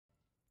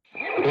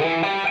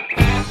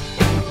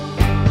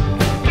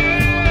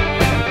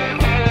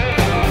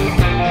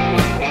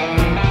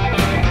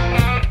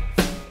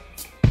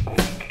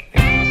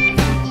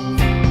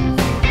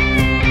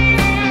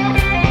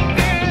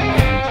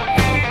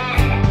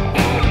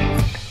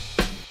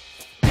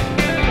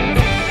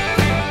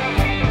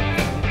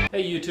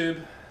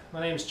YouTube,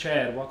 my name is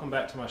Chad. Welcome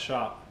back to my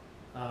shop.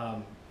 I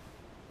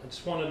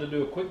just wanted to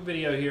do a quick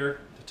video here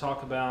to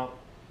talk about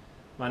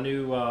my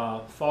new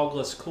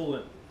Fogless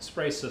Coolant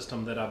spray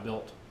system that I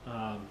built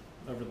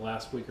over the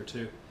last week or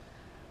two.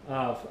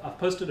 I've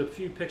posted a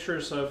few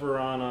pictures over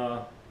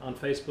on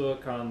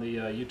Facebook on the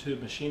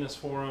YouTube Machinist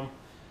forum,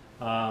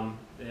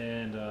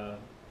 and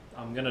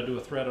I'm going to do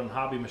a thread on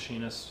Hobby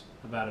Machinist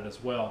about it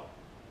as well.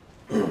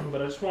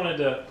 But I just wanted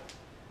to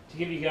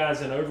give you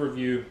guys an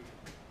overview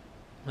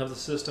of the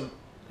system.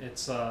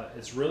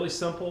 It's really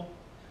simple.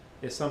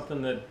 It's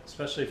something that,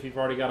 especially if you've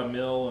already got a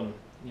mill and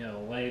a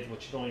lathe,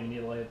 which you don't even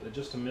need a lathe, but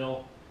just a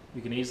mill,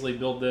 you can easily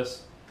build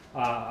this.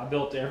 I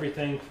built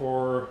everything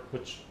for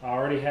which I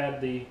already had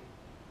the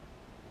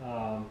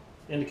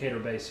indicator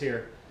base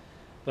here,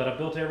 but I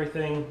built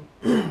everything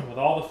with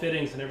all the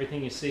fittings and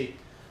everything you see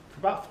for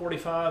about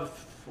 $45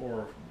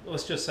 or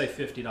let's just say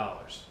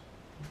 $50.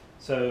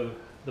 So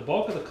the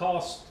bulk of the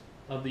cost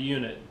of the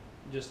unit,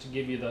 just to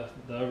give you the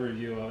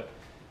overview of it,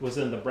 was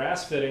in the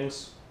brass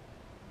fittings,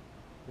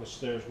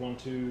 which there's 1,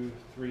 2,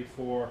 3,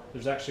 4.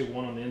 There's actually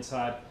one on the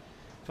inside,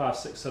 5,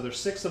 6. So there's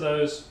 6 of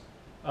those,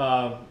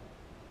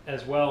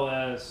 as well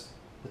as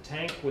the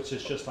tank, which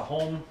is just a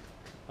home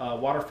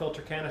water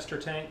filter canister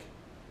tank.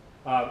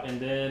 And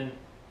then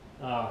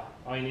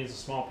all you need is a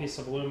small piece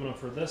of aluminum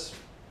for this,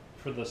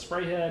 for the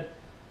spray head,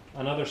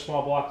 another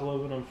small block of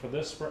aluminum for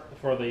this,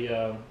 for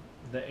the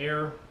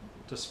air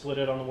to split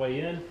it on the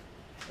way in.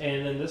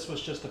 And then this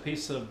was just a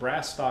piece of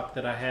brass stock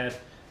that I had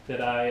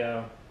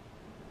that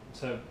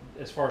so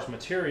as far as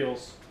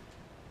materials,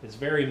 it's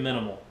very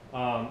minimal.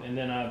 And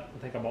then I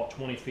think I bought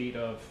 20 feet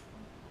of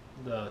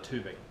the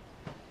tubing.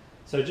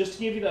 So just to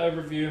give you the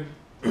overview,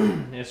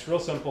 it's real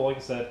simple. Like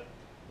I said,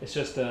 it's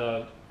just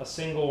a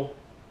single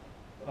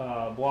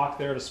block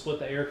there to split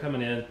the air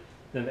coming in.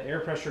 Then the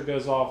air pressure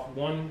goes off.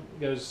 One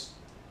goes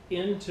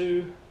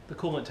into the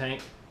coolant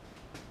tank.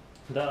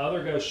 The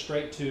other goes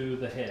straight to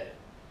the head.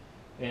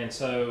 And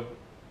so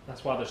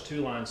that's why there's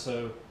 2 lines.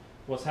 So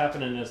what's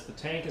happening is the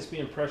tank is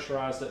being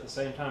pressurized at the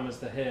same time as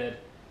the head.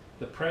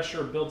 The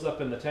pressure builds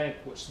up in the tank,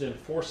 which then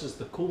forces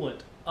the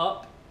coolant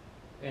up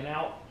and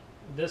out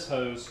this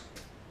hose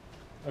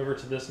over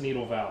to this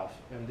needle valve.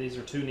 And these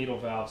are 2 needle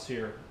valves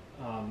here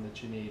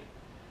that you need.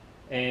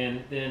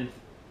 And then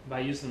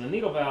by using the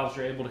needle valves,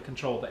 you're able to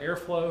control the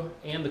airflow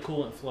and the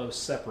coolant flow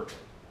separately.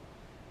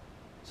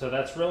 So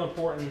that's real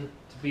important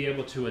to be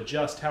able to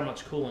adjust how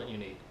much coolant you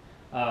need.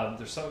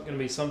 There's going to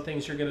be some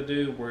things you're going to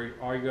do where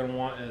all you're going to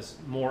want is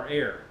more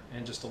air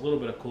and just a little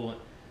bit of coolant.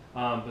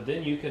 But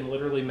then you can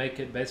literally make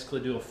it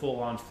basically do a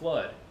full-on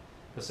flood.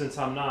 But since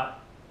I'm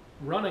not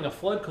running a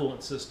flood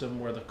coolant system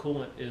where the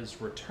coolant is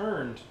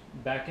returned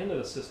back into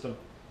the system,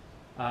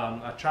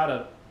 I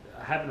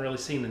haven't really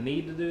seen the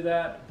need to do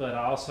that, but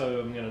I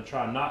also am going to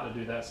try not to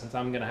do that since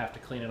I'm going to have to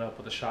clean it up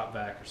with a shop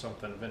vac or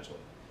something eventually.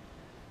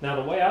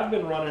 Now the way I've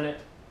been running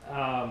it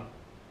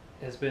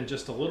has been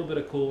just a little bit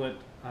of coolant,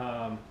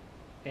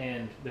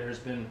 and there's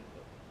been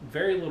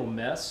very little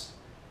mess.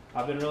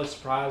 I've been really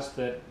surprised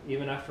that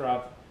even after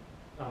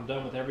I'm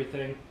done with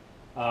everything,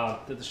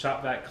 that the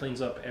shop vac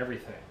cleans up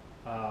everything.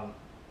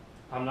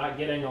 I'm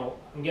getting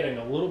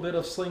a little bit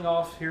of sling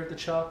off here at the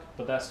chuck,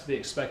 but that's to be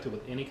expected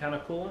with any kind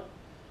of coolant.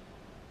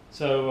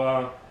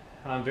 So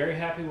I'm very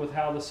happy with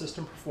how the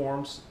system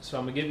performs. So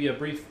I'm going to give you a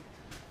brief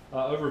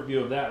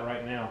overview of that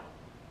right now.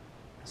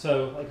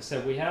 So like I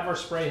said, we have our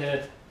spray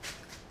head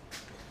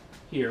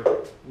here,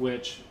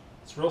 which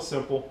it's real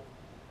simple.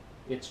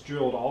 It's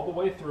drilled all the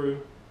way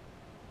through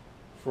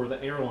for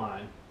the air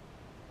line,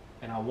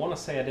 and I want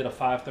to say I did a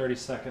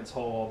 5/32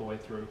 hole all the way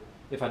through.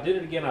 If I did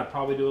it again, I'd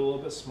probably do it a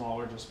little bit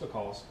smaller just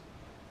because.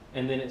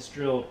 And then it's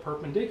drilled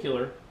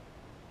perpendicular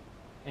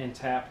and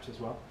tapped as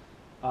well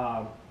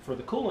for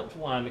the coolant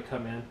line to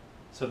come in.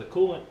 So the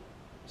coolant,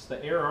 so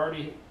the air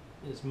already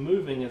is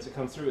moving as it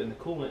comes through, and the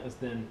coolant is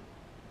then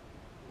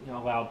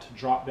allowed to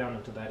drop down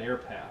into that air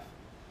path.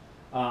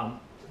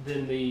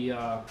 Then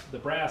the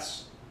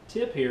brass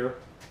tip here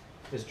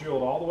is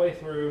drilled all the way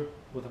through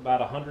with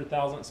about 100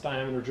 thousandths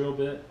diameter drill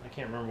bit. I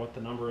can't remember what the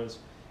number is.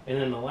 And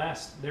then the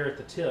last there at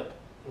the tip,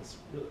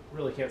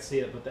 really can't see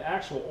it, but the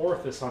actual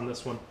orifice on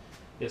this one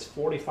is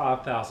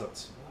 45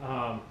 thousandths.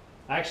 I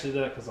actually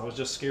did that because I was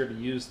just scared to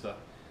use the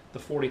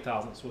 40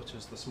 thousandths, which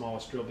is the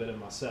smallest drill bit in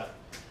my set.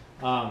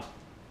 I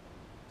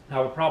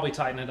would probably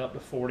tighten it up to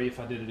 40 if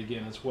I did it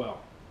again as well.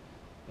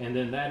 And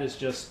then that is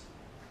just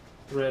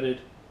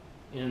threaded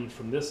in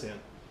from this end.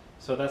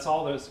 So that's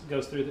all that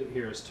goes through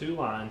here is 2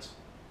 lines.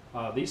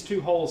 These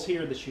 2 holes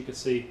here that you can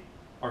see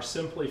are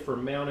simply for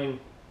mounting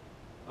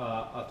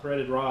a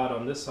threaded rod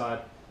on this side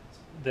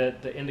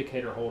that the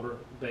indicator holder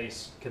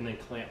base can then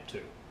clamp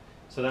to.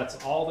 So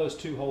that's all those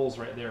 2 holes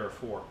right there are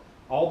for.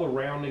 All the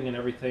rounding and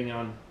everything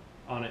on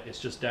it is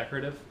just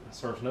decorative. It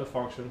serves no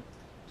function,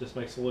 just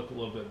makes it look a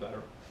little bit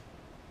better.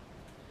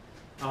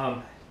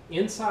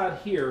 Inside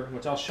here,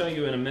 which I'll show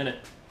you in a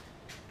minute,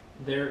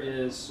 there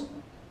is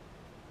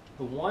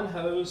the one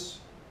hose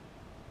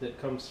that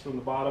comes from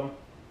the bottom,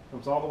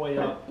 comes all the way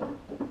up,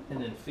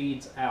 and then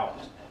feeds out.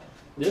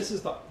 This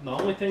is the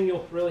only thing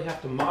you'll really have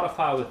to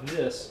modify with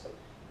this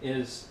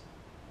is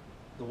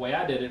the way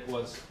I did it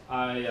was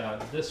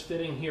this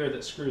fitting here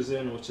that screws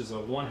in, which is a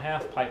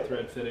 1/2 pipe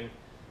thread fitting,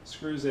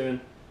 screws in.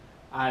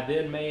 I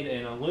then made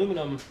an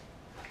aluminum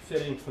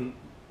fitting from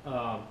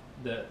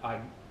that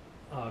I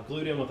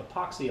glued in with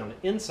epoxy on the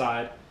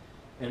inside,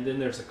 and then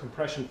there's a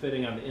compression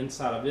fitting on the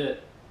inside of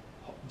it,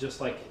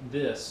 just like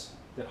this,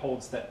 that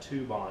holds that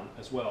tube on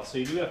as well. So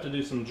you do have to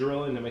do some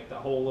drilling to make that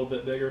hole a little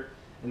bit bigger,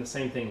 and the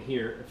same thing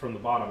here from the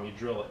bottom, you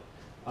drill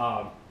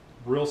it.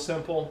 Real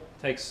simple,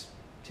 takes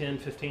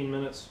 10-15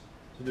 minutes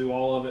to do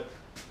all of it.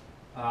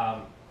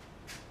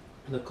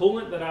 The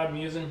coolant that I'm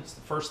using is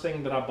the first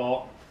thing that I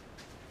bought.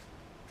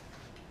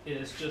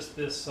 Is just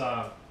this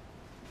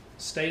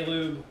Stay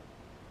Lube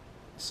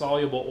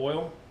soluble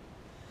oil.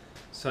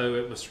 So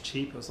it was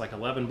cheap. It was like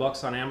 11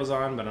 bucks on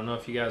Amazon, but I know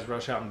if you guys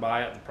rush out and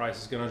buy it, the price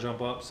is going to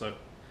jump up. So,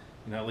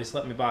 you know, at least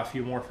let me buy a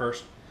few more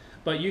first.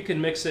 But you can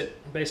mix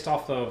it based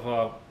off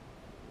of,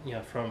 you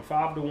know, from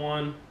 5 to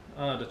 1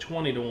 to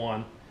 20 to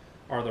 1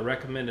 are the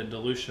recommended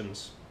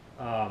dilutions.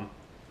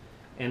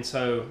 And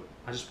so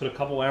I just put a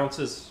couple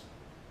ounces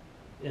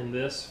in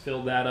this,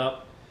 filled that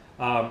up.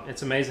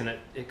 It's amazing.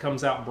 It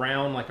comes out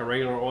brown like a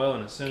regular oil,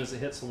 and as soon as it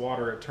hits the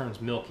water, it turns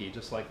milky,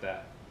 just like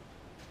that.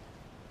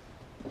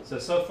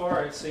 So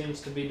far it seems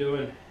to be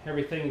doing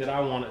everything that I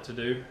want it to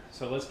do.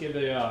 So let's give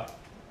it a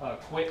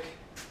quick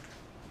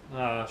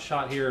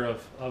shot here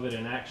of it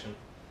in action.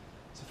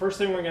 So first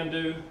thing we're going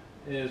to do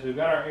is we've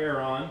got our air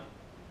on.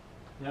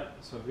 Yep,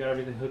 so we've got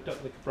everything hooked up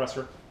to the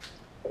compressor.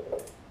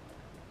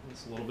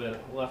 Just a little bit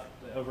left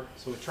over.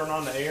 So we turn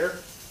on the air.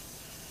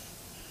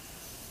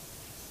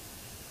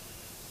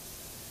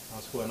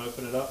 Let's go ahead and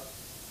open it up.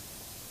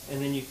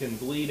 And then you can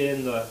bleed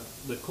in the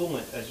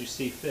coolant as you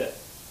see fit.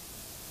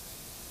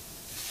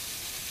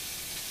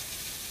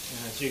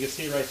 And as you can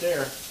see right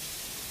there,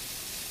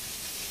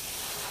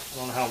 I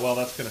don't know how well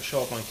that's going to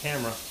show up on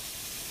camera,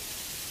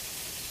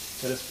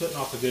 but it's putting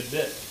off a good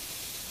bit.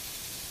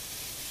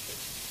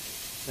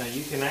 Now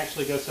you can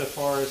actually go so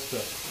far as to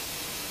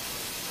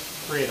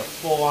create a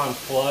full-on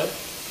flood,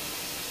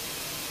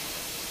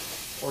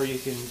 or you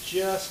can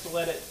just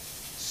let it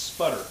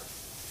sputter,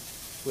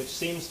 which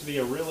seems to be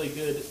a really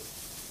good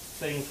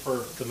thing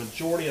for the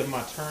majority of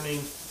my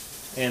turning,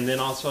 and then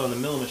also on the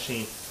mill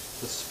machine.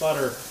 The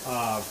sputter,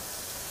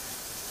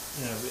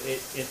 you know,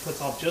 it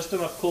puts off just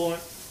enough coolant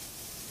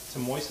to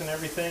moisten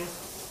everything,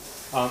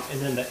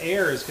 and then the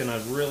air is going to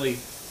really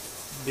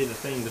be the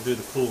thing to do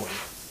the cooling.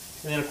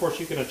 And then of course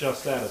you can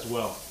adjust that as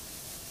well.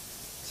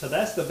 So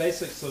that's the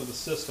basics of the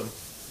system.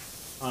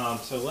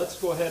 So let's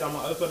go ahead, I'm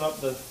going to open up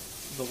the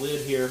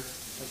lid here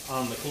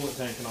on the coolant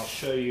tank, and I'll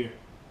show you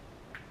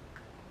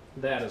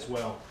that as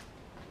well.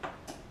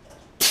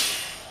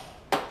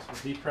 So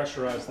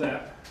depressurize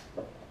that.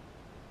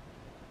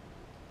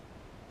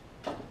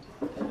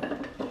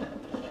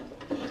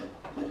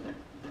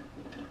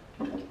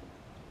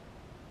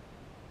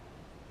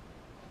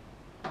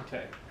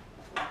 Okay.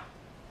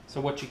 So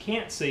what you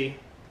can't see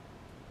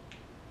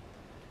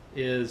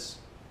is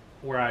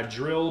where I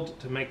drilled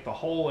to make the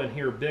hole in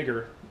here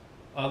bigger,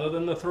 other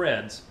than the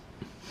threads,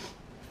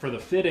 for the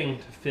fitting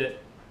to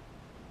fit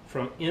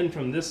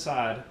from this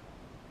side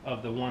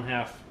of the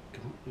 1/2.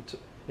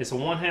 It's a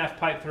 1/2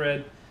 pipe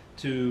thread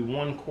to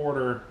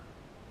 1/4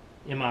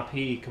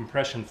 MIP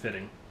compression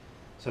fitting.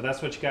 So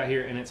that's what you got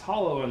here, and it's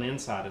hollow on the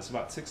inside. It's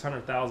about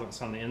 600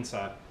 thousandths on the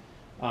inside.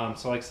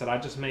 So like I said, I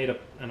just made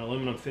an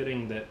aluminum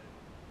fitting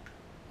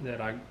that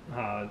I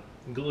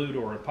glued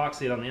or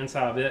epoxied on the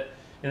inside of it,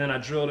 and then I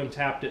drilled and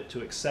tapped it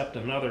to accept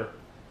another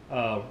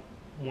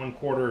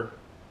 1/4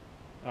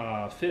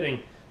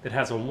 fitting that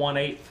has a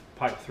 1/8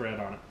 pipe thread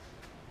on it.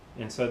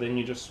 And so then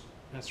you just,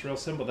 that's real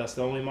simple. That's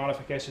the only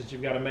modifications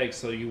you've got to make.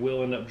 So you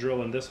will end up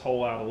drilling this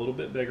hole out a little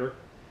bit bigger,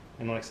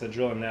 and like I said,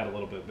 drilling that a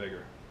little bit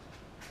bigger.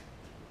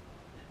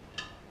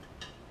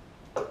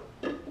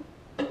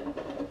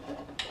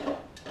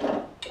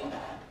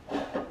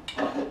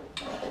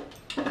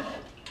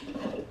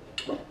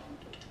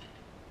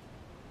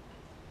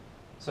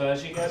 So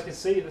as you guys can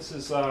see, this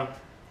is the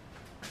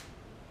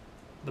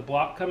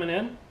block coming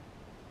in.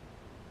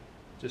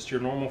 Just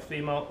your normal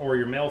female or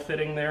your male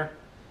fitting there,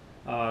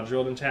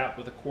 drilled and tapped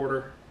with a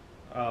 1/4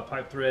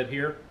 pipe thread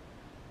here,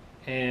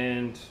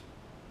 and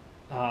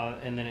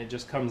then it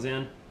just comes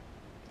in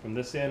from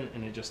this end,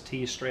 and it just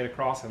tees straight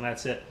across, and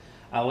that's it.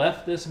 I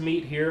left this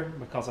meat here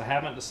because I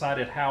haven't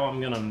decided how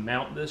I'm going to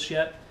mount this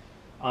yet.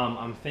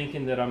 I'm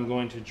thinking that I'm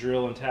going to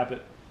drill and tap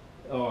it,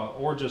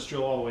 or just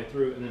drill all the way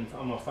through, and then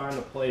I'm going to find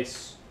a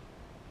place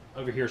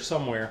over here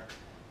somewhere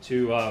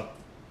to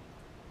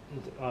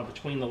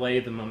between the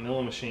lathe and the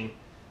milling machine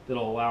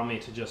that'll allow me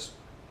to just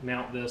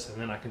mount this, and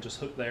then I can just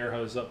hook the air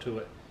hose up to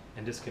it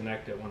and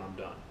disconnect it when I'm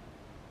done.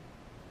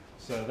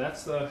 So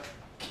that's the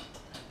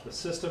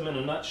system in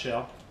a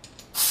nutshell.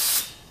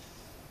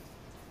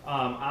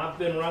 I've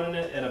been running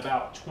it at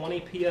about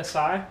 20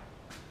 psi.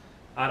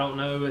 I don't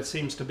know, it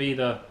seems to be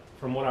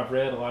from what I've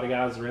read, a lot of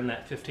guys are in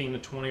that 15 to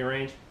 20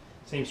 range.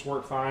 Seems to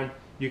work fine.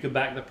 You could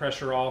back the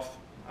pressure off.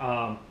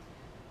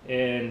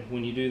 And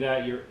when you do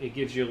that, it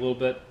gives you a little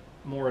bit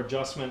more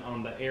adjustment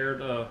on the air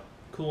to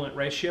coolant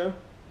ratio.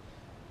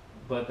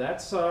 But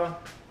that's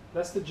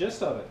the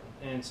gist of it.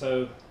 And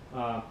so,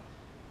 like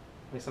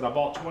I said, I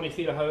bought 20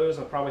 feet of hose.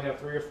 I probably have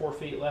 3 or 4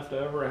 feet left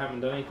over I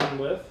haven't done anything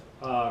with.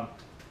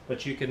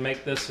 But you can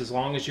make this as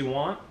long as you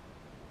want.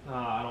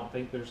 I don't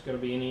think there's going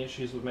to be any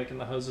issues with making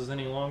the hoses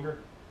any longer.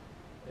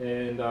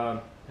 And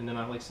then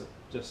I like to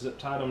just zip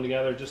tie them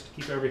together just to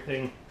keep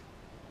everything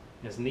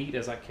as neat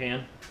as I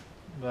can.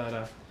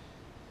 But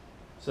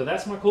so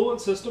that's my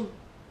coolant system.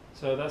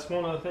 So that's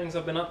one of the things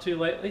I've been up to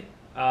lately.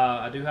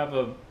 I do have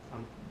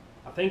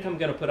I think I'm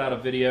going to put out a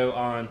video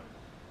on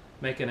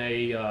making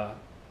a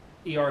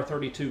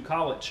ER32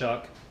 collet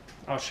chuck.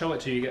 I'll show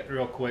it to you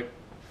real quick.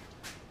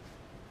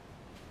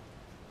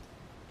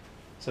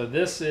 So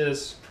this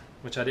is,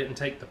 which I didn't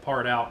take the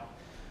part out,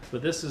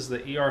 but this is the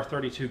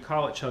ER32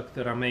 collet chuck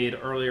that I made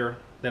earlier,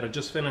 that I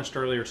just finished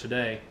earlier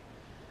today.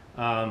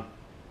 I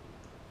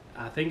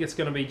think it's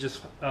going to be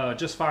just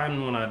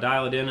fine when I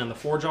dial it in the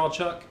 4-jaw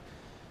chuck,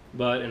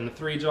 but in the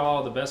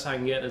 3-jaw, the best I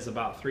can get is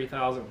about 3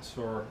 thousandths,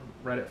 or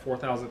right at 4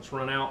 thousandths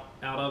run out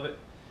of it.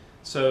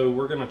 So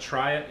we're going to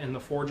try it in the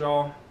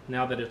 4-jaw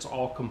now that it's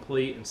all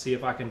complete and see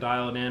if I can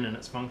dial it in and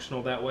it's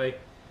functional that way.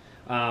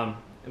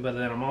 But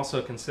then I'm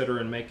also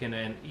considering making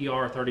an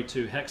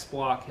ER32 hex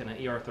block and an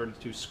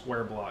ER32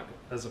 square block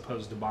as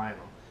opposed to buying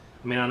them.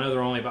 I mean, I know they're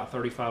only about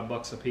 35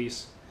 bucks a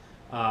piece,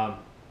 but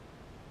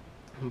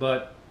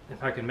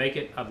if I can make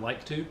it, I'd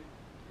like to,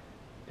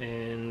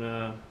 and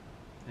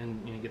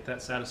you know, get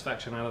that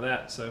satisfaction out of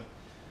that. So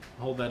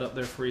I'll hold that up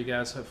there for you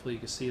guys. Hopefully you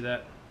can see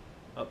that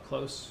up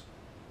close.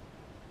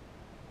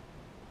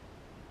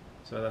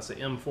 So that's an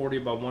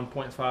M40 by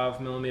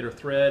 1.5 millimeter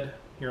thread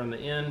here on the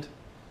end.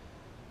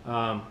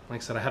 Like I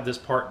said, I have this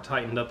part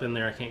tightened up in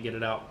there. I can't get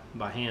it out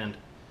by hand,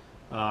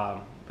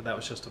 but that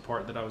was just a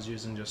part that I was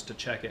using just to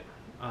check it.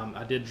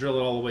 I did drill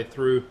it all the way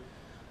through.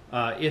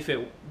 If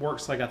it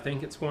works like I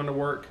think it's going to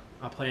work,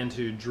 I plan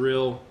to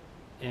drill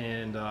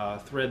and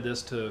thread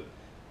this to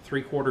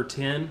 3/4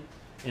 tin,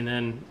 and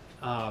then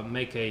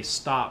make a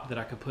stop that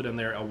I could put in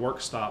there, a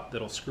work stop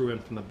that'll screw in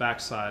from the back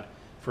side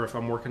for if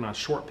I'm working on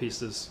short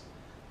pieces,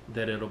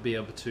 that it'll be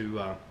able to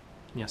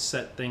you know,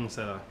 set things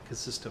at a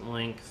consistent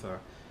length.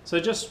 So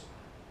just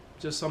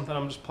something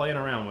I'm just playing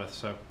around with.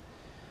 So,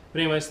 but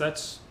anyways,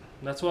 that's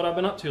what I've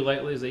been up to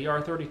lately, is the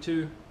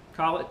ER32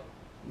 collet.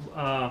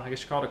 I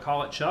guess you call it a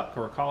collet chuck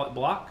or a collet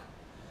block,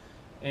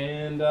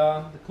 and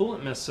the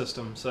coolant mist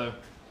system. So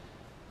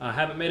I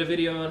haven't made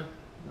a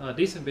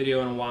decent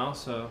video in a while,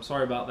 so I'm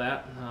sorry about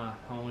that. I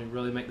only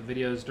really make the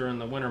videos during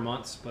the winter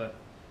months, but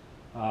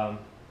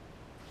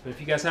if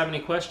you guys have any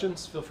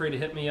questions, feel free to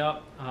hit me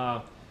up.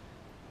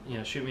 You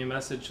know, shoot me a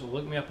message.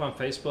 Look me up on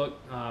Facebook.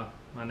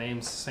 My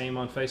name's the same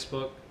on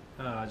Facebook,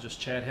 just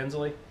Chad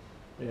Hensley.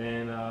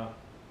 And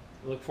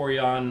look for you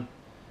on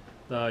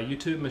the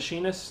YouTube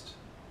Machinist.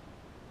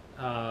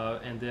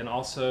 And then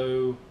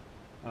also,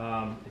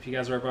 if you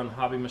guys are over on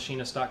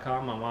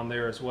hobbymachinist.com, I'm on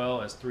there as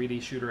well as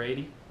 3D Shooter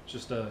 80.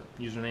 Just a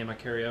username I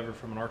carry over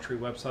from an archery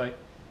website.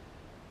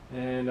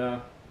 And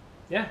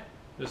yeah,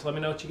 just let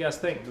me know what you guys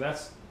think.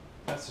 That's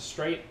a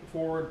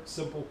straightforward,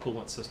 simple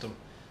coolant system.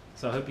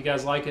 So I hope you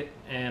guys like it,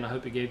 and I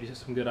hope it gave you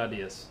some good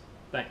ideas.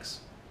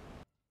 Thanks.